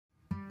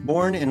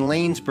Born in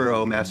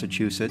Lanesboro,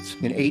 Massachusetts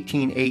in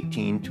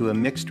 1818 to a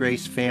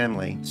mixed-race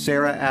family,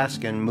 Sarah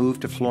Askin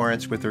moved to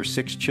Florence with her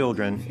 6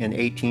 children in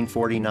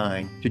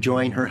 1849 to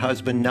join her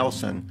husband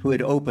Nelson, who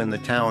had opened the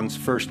town's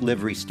first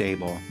livery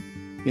stable.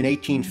 In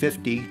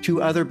 1850,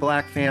 2 other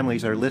black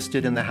families are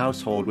listed in the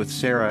household with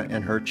Sarah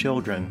and her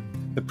children.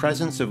 The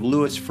presence of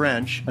Louis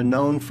French, a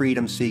known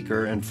freedom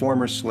seeker and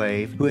former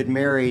slave who had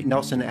married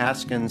Nelson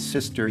Askin's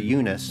sister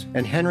Eunice,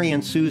 and Henry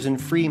and Susan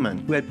Freeman,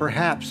 who had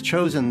perhaps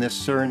chosen this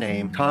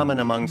surname common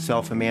among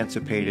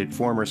self-emancipated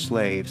former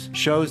slaves,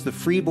 shows the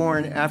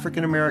freeborn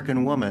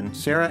African-American woman,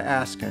 Sarah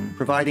Askin,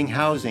 providing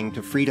housing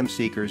to freedom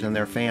seekers and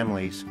their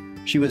families.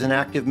 She was an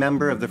active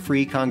member of the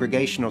Free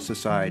Congregational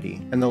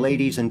Society and the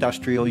Ladies'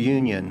 Industrial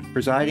Union,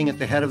 presiding at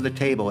the head of the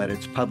table at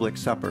its public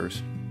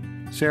suppers.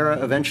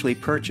 Sarah eventually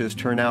purchased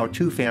her now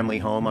 2-family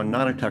home on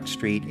Nonotuck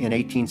Street in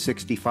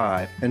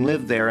 1865 and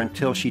lived there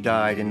until she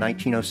died in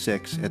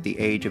 1906 at the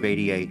age of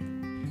 88.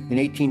 In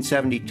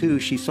 1872,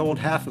 she sold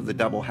half of the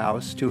double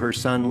house to her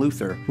son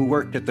Luther, who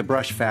worked at the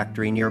brush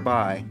factory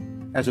nearby.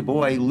 As a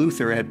boy,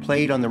 Luther had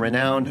played on the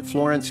renowned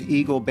Florence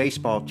Eagle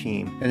baseball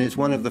team and is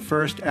one of the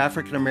first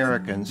African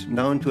Americans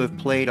known to have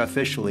played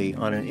officially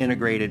on an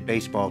integrated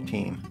baseball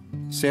team.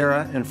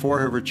 Sarah and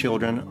 4 of her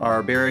children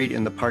are buried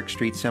in the Park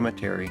Street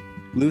Cemetery.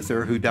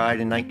 Luther, who died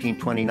in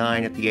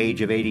 1929 at the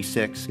age of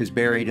 86, is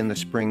buried in the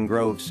Spring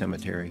Grove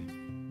Cemetery.